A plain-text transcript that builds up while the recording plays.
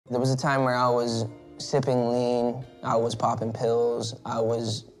There was a time where I was sipping lean, I was popping pills, I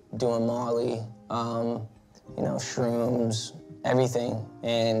was doing Molly, you know, shrooms, everything,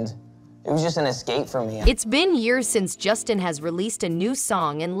 and it was just an escape for me. It's been years since Justin has released a new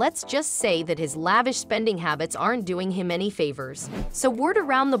song, and let's just say that his lavish spending habits aren't doing him any favors. So word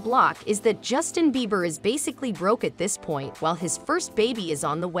around the block is that Justin Bieber is basically broke at this point, while his first baby is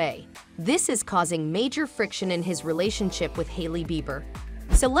on the way. This is causing major friction in his relationship with Haley Bieber.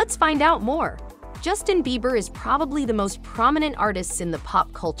 So let's find out more. Justin Bieber is probably the most prominent artist in the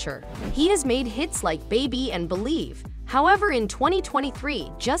pop culture. He has made hits like Baby and Believe. However, in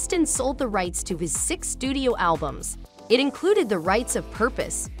 2023, Justin sold the rights to his 6 studio albums. It included the rights of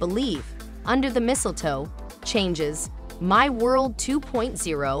Purpose, Believe, Under the Mistletoe, Changes, My World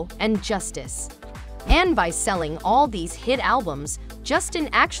 2.0, and Justice. And by selling all these hit albums, Justin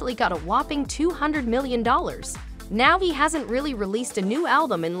actually got a whopping $200 million. Now he hasn't really released a new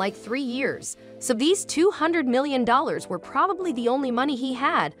album in like 3 years, so these $200 million were probably the only money he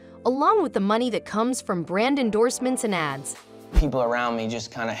had, along with the money that comes from brand endorsements and ads. People around me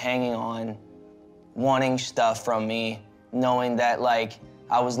just kind of hanging on, wanting stuff from me, knowing that like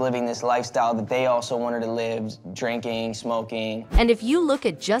I was living this lifestyle that they also wanted to live, drinking, smoking. And if you look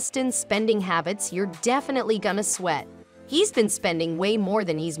at Justin's spending habits, you're definitely gonna sweat. He's been spending way more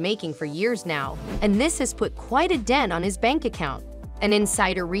than he's making for years now, and this has put quite a dent on his bank account. An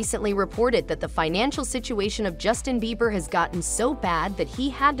insider recently reported that the financial situation of Justin Bieber has gotten so bad that he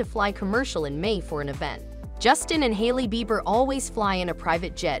had to fly commercial in May for an event. Justin and Haley Bieber always fly in a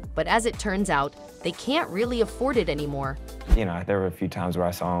private jet, but as it turns out, they can't really afford it anymore. You know, there were a few times where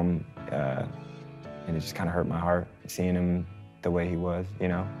I saw him, and it just kind of hurt my heart, seeing him the way he was, you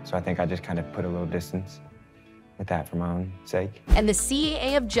know? So I think I just kind of put a little distance with that for my own sake. And the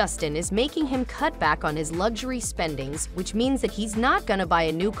CAA of Justin is making him cut back on his luxury spendings, which means that he's not gonna buy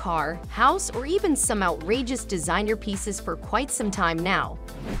a new car, house, or even some outrageous designer pieces for quite some time now.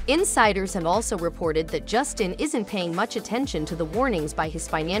 Insiders have also reported that Justin isn't paying much attention to the warnings by his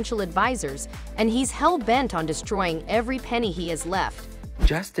financial advisors, and he's hell-bent on destroying every penny he has left.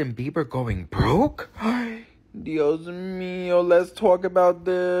 Justin Bieber going broke? Dios mío, let's talk about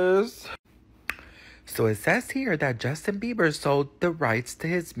this. So it says here that Justin Bieber sold the rights to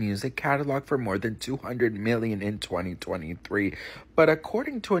his music catalog for more than $200 million in 2023. But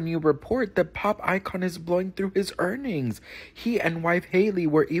according to a new report, the pop icon is blowing through his earnings. He and wife Haley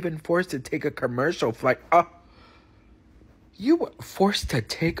were even forced to take a commercial flight. You were forced to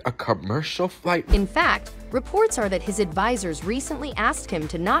take a commercial flight? In fact, reports are that his advisors recently asked him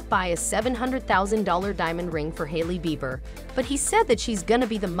to not buy a $700,000 diamond ring for Haley Bieber, but he said that she's gonna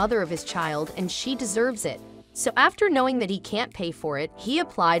be the mother of his child and she deserves it. So after knowing that he can't pay for it, he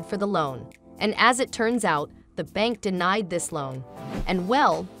applied for the loan. And as it turns out, the bank denied this loan. And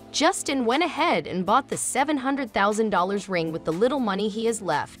well, Justin went ahead and bought the $700,000 ring with the little money he has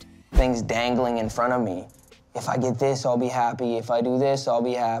left. Things dangling in front of me. If I get this, I'll be happy. If I do this, I'll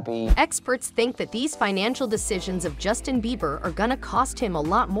be happy. Experts think that these financial decisions of Justin Bieber are gonna cost him a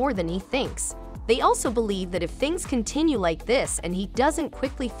lot more than he thinks. They also believe that if things continue like this and he doesn't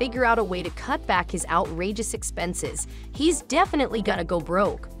quickly figure out a way to cut back his outrageous expenses, he's definitely gonna go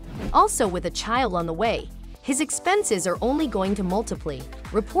broke. Also, with a child on the way, his expenses are only going to multiply.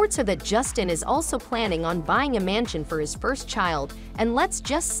 Reports are that Justin is also planning on buying a mansion for his first child, and let's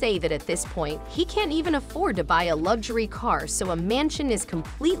just say that at this point, he can't even afford to buy a luxury car, so a mansion is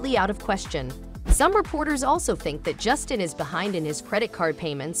completely out of question. Some reporters also think that Justin is behind in his credit card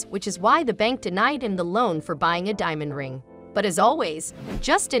payments, which is why the bank denied him the loan for buying a diamond ring. But as always,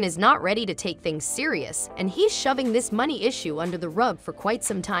 Justin is not ready to take things serious, and he's shoving this money issue under the rug for quite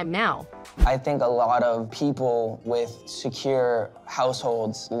some time now. I think a lot of people with secure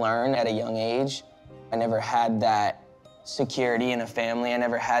households learn at a young age. I never had that security in a family. I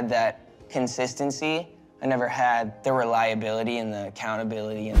never had that consistency. I never had the reliability and the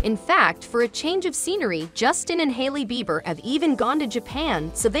accountability. In fact, for a change of scenery, Justin and Haley Bieber have even gone to Japan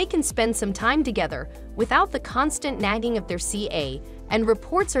so they can spend some time together without the constant nagging of their CA. And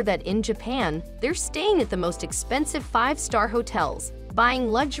reports are that in Japan, they're staying at the most expensive 5-star hotels,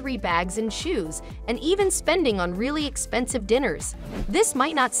 buying luxury bags and shoes, and even spending on really expensive dinners. This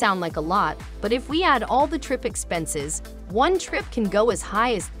might not sound like a lot, but if we add all the trip expenses, one trip can go as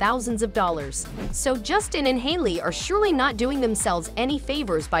high as thousands of dollars. So Justin and Haley are surely not doing themselves any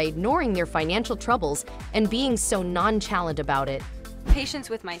favors by ignoring their financial troubles and being so nonchalant about it. Patience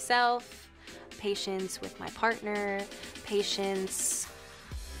with myself, patience with my partner, patience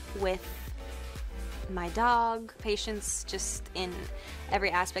with my dog, patience just in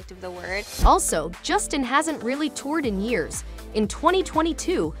every aspect of the word. Also, Justin hasn't really toured in years. In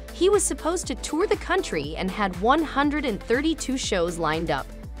 2022, he was supposed to tour the country and had 132 shows lined up.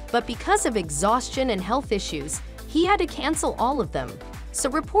 But because of exhaustion and health issues, he had to cancel all of them. So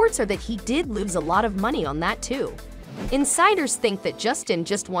reports are that he did lose a lot of money on that too. Insiders think that Justin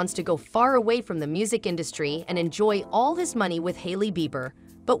just wants to go far away from the music industry and enjoy all his money with Haley Bieber.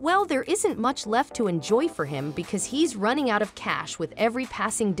 But well, there isn't much left to enjoy for him because he's running out of cash with every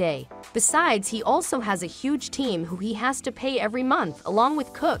passing day. Besides, he also has a huge team who he has to pay every month, along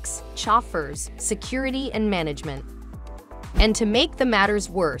with cooks, chauffeurs, security, and management. And to make the matters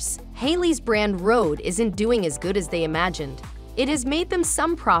worse, Haley's brand Rhode isn't doing as good as they imagined. It has made them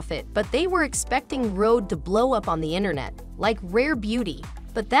some profit, but they were expecting Rhode to blow up on the internet, like Rare Beauty.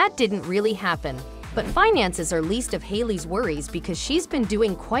 But that didn't really happen. But finances are least of Haley's worries because she's been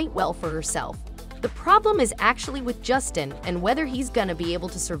doing quite well for herself. The problem is actually with Justin and whether he's gonna be able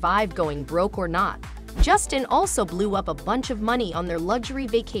to survive going broke or not. Justin also blew up a bunch of money on their luxury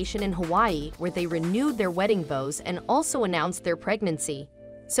vacation in Hawaii, where they renewed their wedding vows and also announced their pregnancy.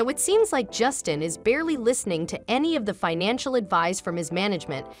 So it seems like Justin is barely listening to any of the financial advice from his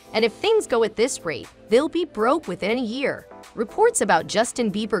management, and if things go at this rate, they'll be broke within a year. Reports about Justin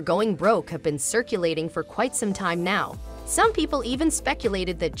Bieber going broke have been circulating for quite some time now. Some people even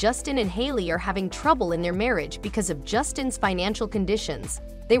speculated that Justin and Haley are having trouble in their marriage because of Justin's financial conditions.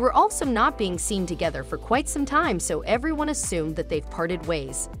 They were also not being seen together for quite some time, so everyone assumed that they've parted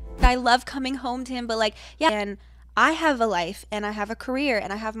ways. I love coming home to him, but and I have a life and I have a career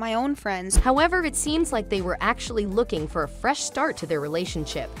and I have my own friends. However, it seems like they were actually looking for a fresh start to their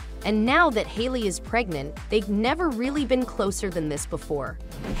relationship. And now that Haley is pregnant, they've never really been closer than this before.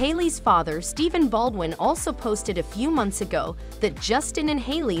 Haley's father, Stephen Baldwin, also posted a few months ago that Justin and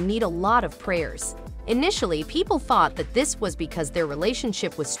Haley need a lot of prayers. Initially, people thought that this was because their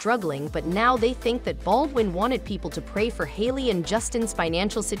relationship was struggling, but now they think that Baldwin wanted people to pray for Haley and Justin's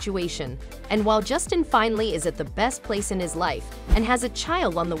financial situation. And while Justin finally is at the best place in his life and has a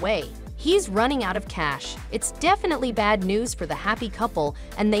child on the way, he's running out of cash. It's definitely bad news for the happy couple,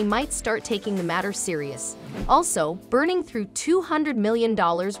 and they might start taking the matter serious. Also, burning through $200 million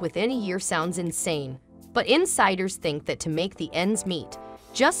within a year sounds insane. But insiders think that to make the ends meet,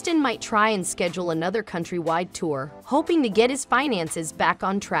 Justin might try and schedule another countrywide tour, hoping to get his finances back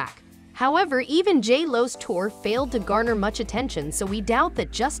on track. However, even J.Lo's tour failed to garner much attention, so we doubt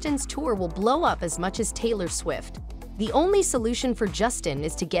that Justin's tour will blow up as much as Taylor Swift. The only solution for Justin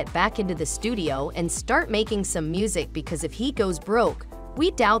is to get back into the studio and start making some music, because if he goes broke,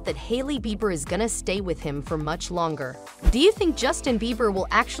 we doubt that Haley Bieber is gonna stay with him for much longer. Do you think Justin Bieber will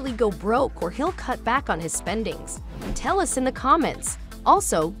actually go broke, or he'll cut back on his spendings? Tell us in the comments.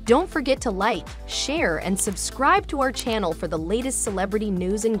 Also, don't forget to like, share, and subscribe to our channel for the latest celebrity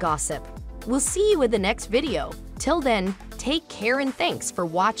news and gossip. We'll see you in the next video. Till then, take care and thanks for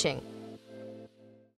watching.